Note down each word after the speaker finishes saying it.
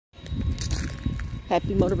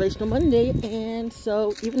Happy Motivational Monday. And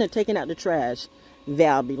so, even at taking out the trash,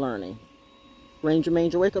 Val be learning. Ranger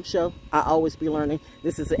Manger Wake Up Show, I always be learning.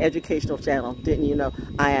 This is an educational channel. Didn't you know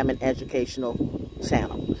I am an educational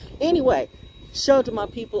channel? Anyway, show to my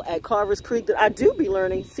people at Carver's Creek that I do be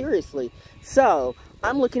learning, seriously. So,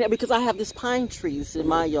 I'm looking at, because I have this pine tree that's in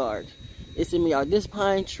my yard. It's in my yard. This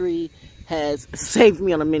pine tree has saved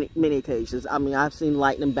me on many occasions. I mean, I've seen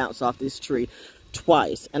lightning bounce off this tree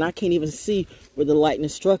twice, and I can't even see where the lightning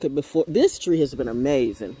struck it before. This tree has been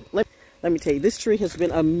amazing. Let me tell you, this tree has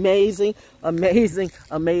been amazing, amazing,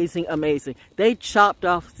 amazing, amazing. They chopped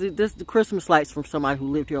off, this is the Christmas lights from somebody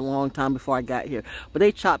who lived here a long time before I got here. But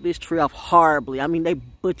they chopped this tree off horribly. I mean, they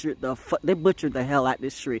butchered the hell out of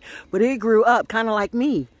this tree. But it grew up kind of like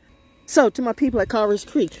me. So, to my people at Carver's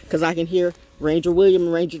Creek, because I can hear Ranger William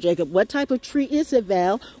and Ranger Jacob, what type of tree is it,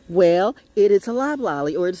 Val? Well, it is a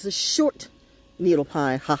loblolly, or it's a short needle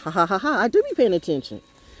pine. Ha, ha, ha, ha, ha. I do be paying attention.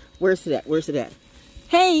 Where's it at? Where's it at?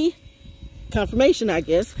 Hey! Confirmation, I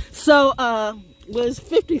guess. So, was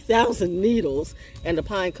 50,000 needles and the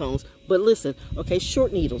pine cones. But listen, okay,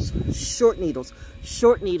 short needles, short needles,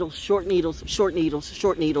 short needles, short needles, short needles,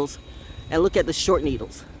 short needles. And look at the short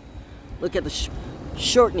needles. Look at the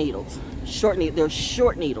short needles. They're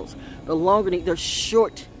short needles. The longer needles, they're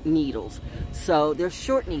short needles. So, they're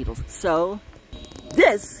short needles. So,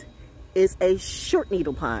 this is a short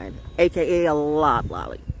needle pine, aka a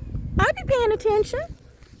loblolly. I be paying attention.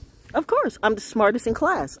 Of course, I'm the smartest in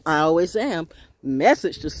class. I always am.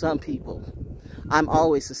 Message to some people. I'm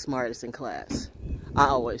always the smartest in class. I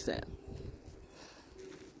always am.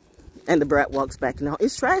 And the brat walks back now.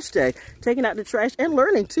 It's trash day. Taking out the trash and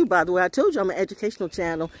learning too, by the way. I told you I'm an educational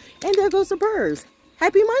channel. And there goes the birds.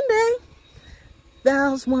 Happy Monday.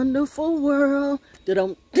 Val's wonderful world.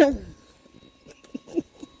 Da-dum-dum.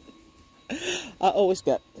 I always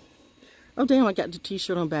got... Oh, damn, I got the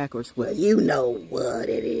t-shirt on backwards. Well, you know what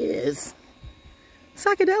it is.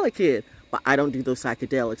 Psychedelic Kid. But I don't do those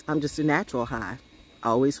psychedelics. I'm just a natural high.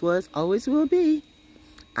 Always was, always will be.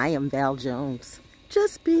 I am Val Jones.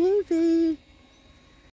 Just being V.